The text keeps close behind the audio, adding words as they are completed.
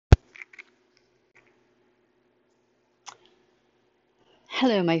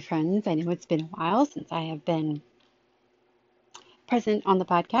Hello, my friends. I know it's been a while since I have been present on the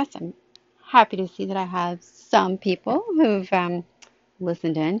podcast. I'm happy to see that I have some people who've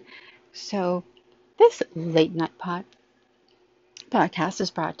listened in. So, this late night podcast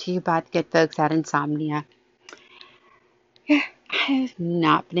is brought to you by the good folks at Insomnia. Yeah, I have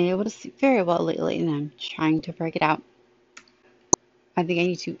not been able to sleep very well lately, and I'm trying to work it out. I think I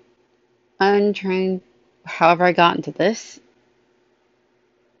need to untrain however I got into this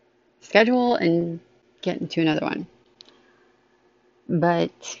schedule and get into another one.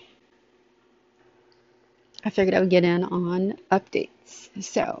 But I figured I would get in on updates.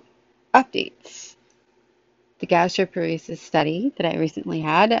 So, updates. The gastroparesis study that I recently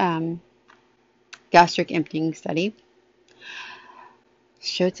had, gastric emptying study,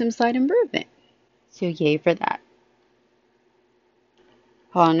 showed some slight improvement. So, yay for that.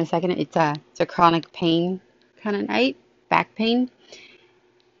 Hold on a second. It's a chronic pain kind of night, back pain.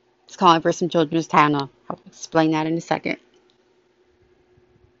 It's calling for some children's time. I'll explain that in a second.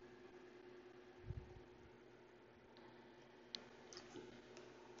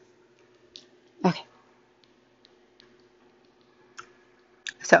 Okay,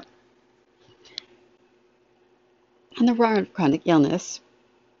 so on the road of chronic illness,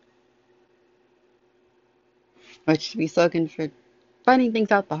 which we slogan for finding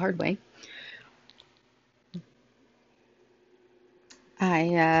things out the hard way,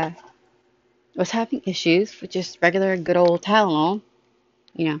 I was having issues with just regular good old Tylenol,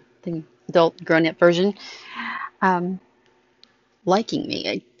 the adult grown up version, um, liking me.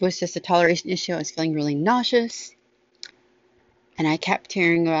 It was just a toleration issue. I was feeling really nauseous, and I kept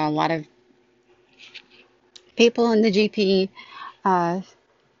hearing a lot of people in the GP uh,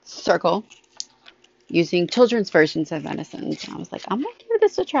 circle using children's versions of medicines. And I was like, I'm gonna give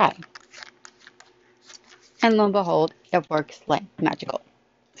this a try. And lo and behold, it works like magical.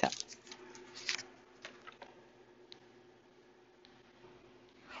 So,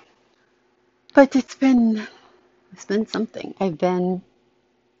 but it's been something. I've been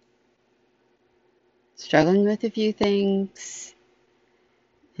struggling with a few things,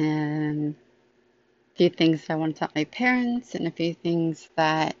 and a few things I want to tell my parents, and a few things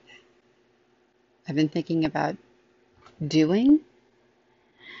that I've been thinking about doing.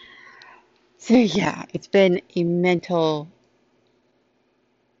 So yeah, it's been a mental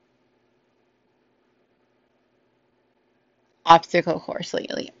obstacle course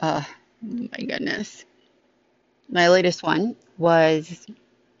lately. Oh my goodness. My latest one was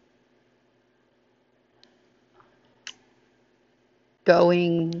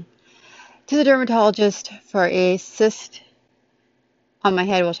going to the dermatologist for a cyst on my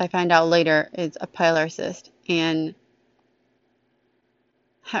head, which I found out later is a pilar cyst. And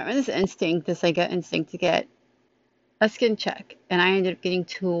having this instinct, this like gut instinct to get a skin check. And I ended up getting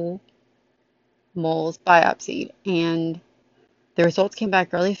two moles biopsied. And the results came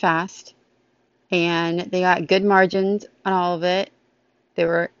back really fast. And they got good margins on all of it. They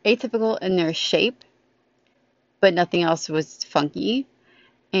were atypical in their shape, but nothing else was funky.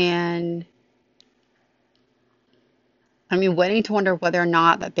 And I mean, waiting to wonder whether or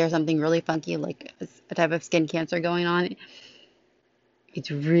not that there's something really funky, like a type of skin cancer going on, it's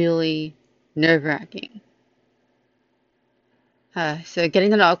really nerve-wracking. So getting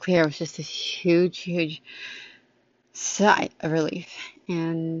that all clear was just a huge, huge sigh of relief.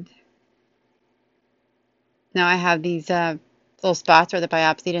 And now I have these little spots where the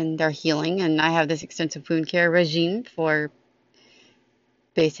biopsied and they're healing, and I have this extensive wound care regime for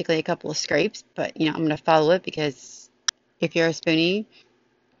basically a couple of scrapes. But I'm going to follow it because if you're a spoonie,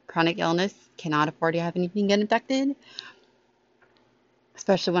 chronic illness cannot afford to have anything get infected,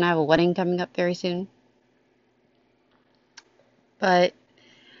 especially when I have a wedding coming up very soon. But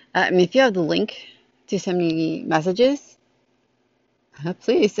I mean, if you have the link to send me messages,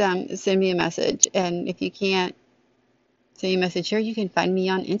 please send me a message. And if you can't send me a message here, you can find me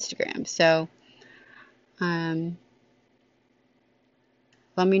on Instagram. So um,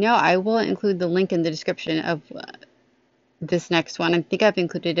 let me know. I will include the link in the description of this next one. I think I've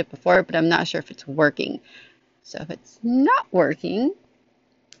included it before, but I'm not sure if it's working. So if it's not working,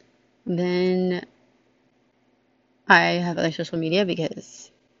 then I have other social media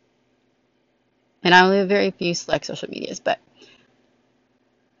and I only have very few select social medias, but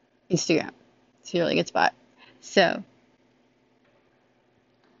Instagram, it's a really good spot. So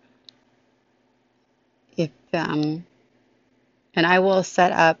if and I will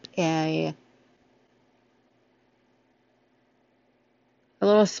set up a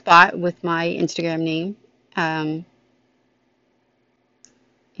little spot with my Instagram name. Um,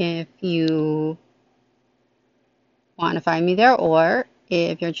 if you want to find me there, or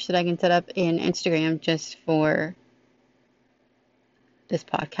if you're interested, I can set up an Instagram just for this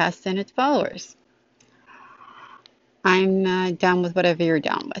podcast and its followers. I'm down with whatever you're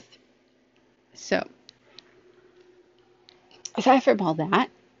down with. So, aside from all that,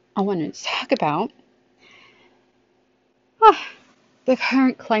 I wanted to talk about ah, the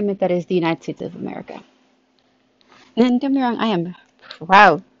current climate that is the United States of America. And don't get me wrong, I am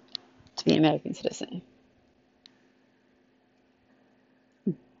proud to be an American citizen.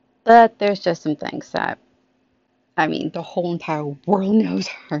 But there's just some things that, I mean, the whole entire world knows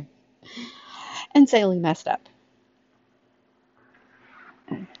are insanely messed up.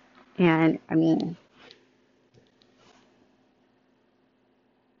 And I mean,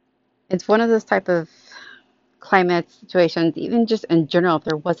 it's one of those type of climate situations, even just in general, if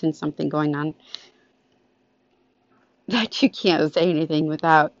there wasn't something going on, that you can't say anything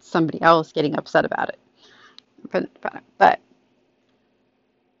without somebody else getting upset about it. But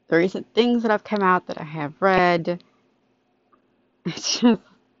the recent things that have come out that I have read, it's just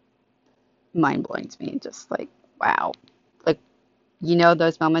mind blowing to me. Just like, wow. Like,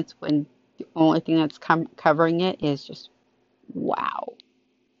 those moments when the only thing that's covering it is just, wow.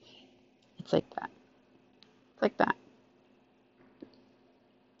 It's like that. It's like that.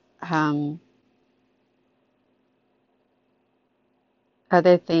 Um,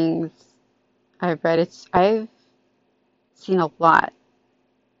 Other things I've read, I've seen a lot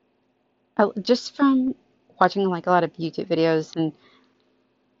just from watching like a lot of YouTube videos, and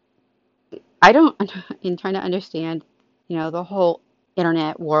I don't in trying to understand, the whole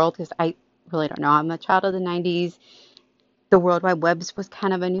internet world because I really don't know. I'm a child of the 90s. The World Wide Webs was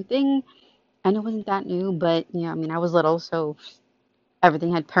kind of a new thing, and it wasn't that new, but I mean, I was little, so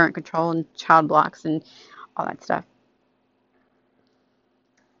everything had parent control and child blocks and all that stuff.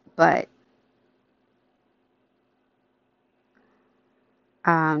 But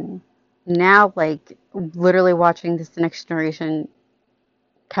um, now, like literally watching this next generation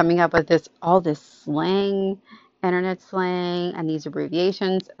coming up with all this slang, internet slang, and these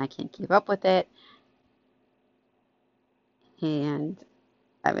abbreviations, and I can't keep up with it. And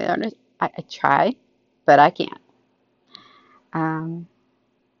I mean, I try, but I can't. Um,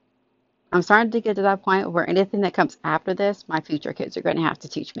 I'm starting to get to that point where anything that comes after this, my future kids are going to have to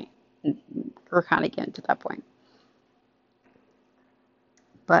teach me. We're kind of getting to that point.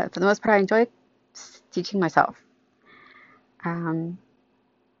 But for the most part, I enjoy teaching myself. Um,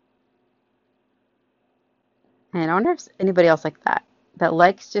 and I wonder if anybody else like that, that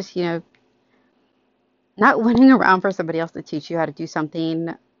likes just, not waiting around for somebody else to teach you how to do something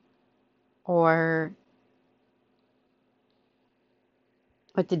or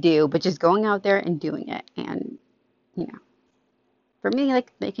what to do, but just going out there and doing it. And, you know, for me,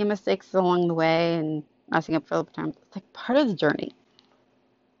 like making mistakes along the way and messing up for the time, it's like part of the journey.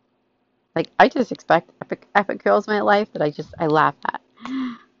 Like I just expect epic fails in my life that I laugh at.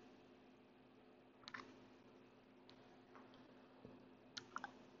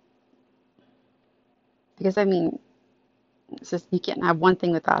 Because I mean, it's just you can't have one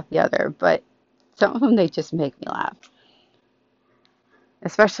thing without the other, but some of them they just make me laugh.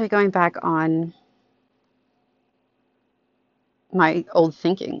 Especially going back on my old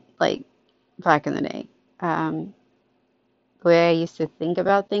thinking, like back in the day. Um, the way I used to think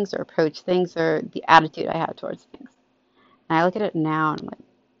about things or approach things or the attitude I had towards things. And I look at it now and I'm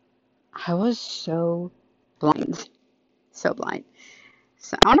like, I was so blind. So blind.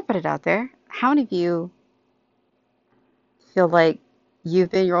 So I want to put it out there. How many of you feel like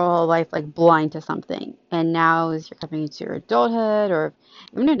you've been your whole life like blind to something, and now as you're coming into your adulthood or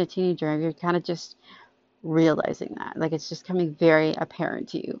even in a teenager, you're kind of just realizing that, like it's just coming very apparent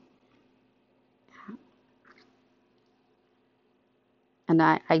to you. And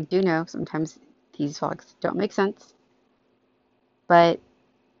I do know sometimes these vlogs don't make sense, but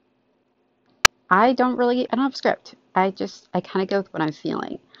I don't have a script. I kind of go with what I'm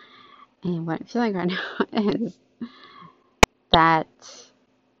feeling. And what I'm feeling right now is that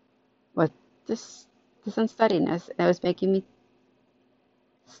with this unsteadiness, it was making me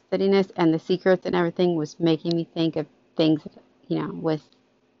steadiness and the secrets and everything was making me think of things, with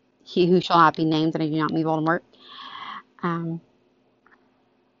he who shall not be named, and I do not mean Voldemort. Um,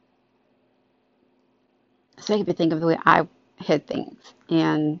 so making me think of the way I hid things,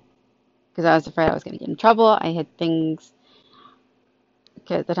 and because I was afraid I was going to get in trouble, I hid things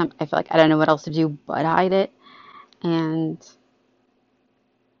because at the time I feel like I don't know what else to do but hide it. And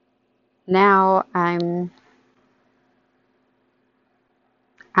now I'm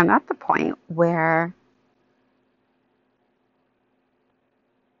at the point where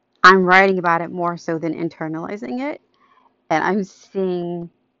I'm writing about it more so than internalizing it. And I'm seeing,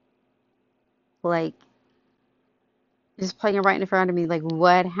 like, just playing it right in front of me, like,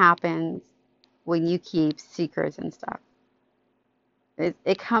 what happens when you keep secrets and stuff.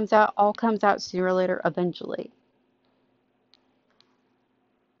 It comes out, all comes out sooner or later, eventually.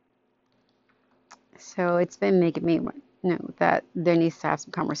 So it's been making me know that there needs to have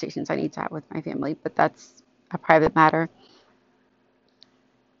some conversations I need to have with my family, but that's a private matter.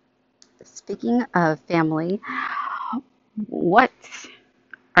 Speaking of family, what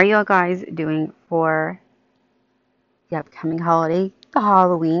are you guys doing for the upcoming holiday, the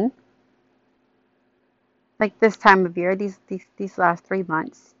Halloween? Like this time of year, these last 3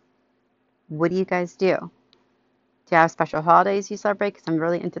 months, what do you guys do? Do you have special holidays you celebrate? Because I'm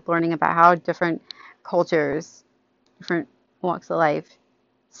really into learning about how different cultures, different walks of life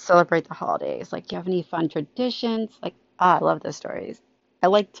celebrate the holidays. Like, do you have any fun traditions? Like, I love those stories. I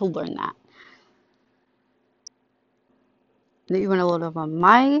like to learn that. You want a little about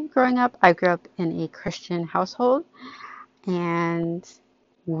my growing up? I grew up in a Christian household, and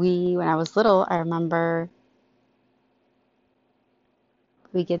when I was little, I remember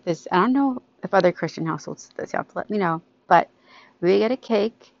we get this. I don't know if other Christian households do this. You have to let me know. But we get a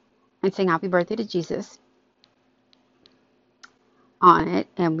cake and sing Happy Birthday to Jesus on it,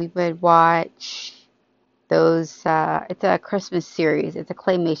 and we would watch those. It's a Christmas series. It's a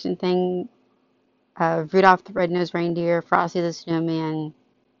claymation thing. Rudolph the Red-Nosed Reindeer, Frosty the Snowman,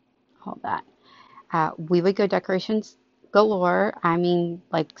 all that. We would go decorations galore. I mean,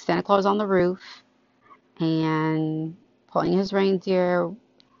 like Santa Claus on the roof and pulling his reindeer,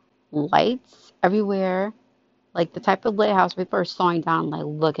 lights everywhere. Like the type of lighthouse we were slowing down, like,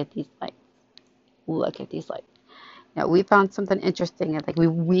 look at these lights. Look at these lights. Now, we found something interesting. Like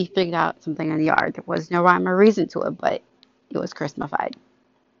we figured out something in the yard. There was no rhyme or reason to it, but it was Christmasified.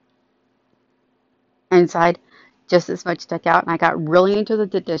 Inside, just as much stuck out. And I got really into the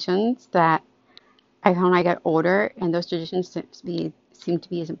traditions that I found when I got older, and those traditions seem to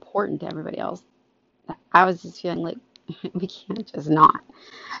be as important to everybody else. I was just feeling like we can't just not.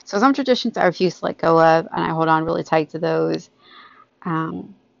 So some traditions I refuse to let go of, and I hold on really tight to those.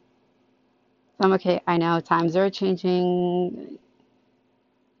 Um, so I'm okay. I know times are changing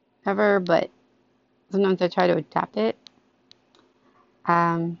ever, but sometimes I try to adapt it.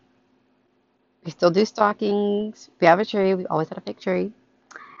 Um, we still do stockings. We have a tree. We always had a fig tree,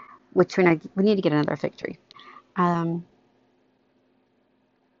 which we need to get another fig tree. Um,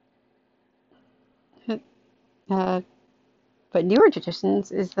 uh, but newer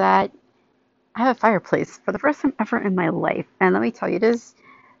traditions is that I have a fireplace for the first time ever in my life, and let me tell you, it is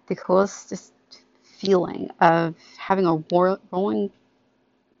the coolest just feeling of having a rolling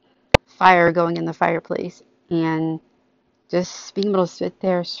fire going in the fireplace and just being able to sit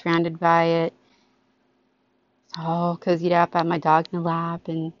there surrounded by it, all cozied up. I have my dog in the lap,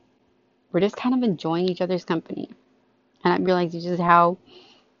 and we're just kind of enjoying each other's company. And I realize just how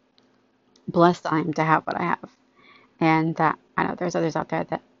blessed I am to have what I have. And that I know there's others out there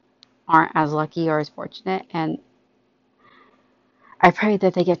that aren't as lucky or as fortunate. And I pray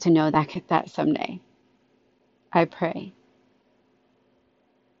that they get to know that someday. I pray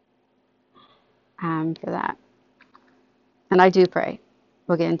for that. And I do pray.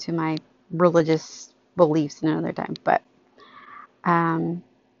 We'll get into my religious beliefs another time. But um,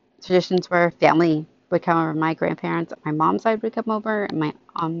 traditions where family would come over, my grandparents on my mom's side would come over, and my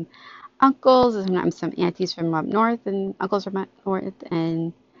uncles, and sometimes some aunties from up north, and uncles from up north,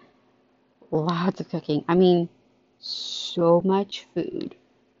 and lots of cooking. I mean, so much food.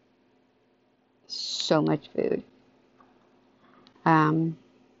 So much food. Um,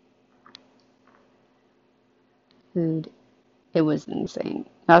 food. It was insane.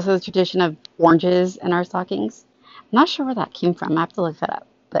 Also, the tradition of oranges in our stockings. I'm not sure where that came from. I have to look that up.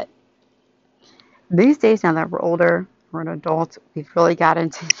 But these days, now that we're older, we're an adult, we've really got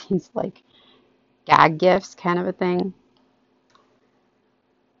into these like gag gifts kind of a thing.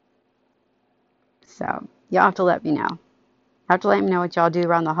 So y'all have to let me know. You have to let me know what y'all do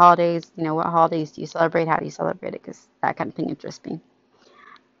around the holidays. You know, what holidays do you celebrate? How do you celebrate it? Because that kind of thing interests me.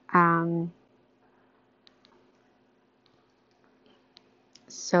 Um,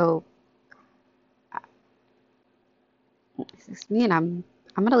 so this is me, and I'm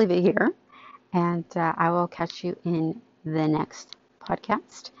gonna leave it here, and I will catch you in the next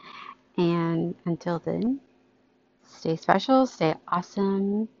podcast. And until then, stay special, stay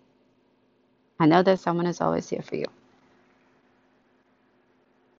awesome. I know that someone is always here for you.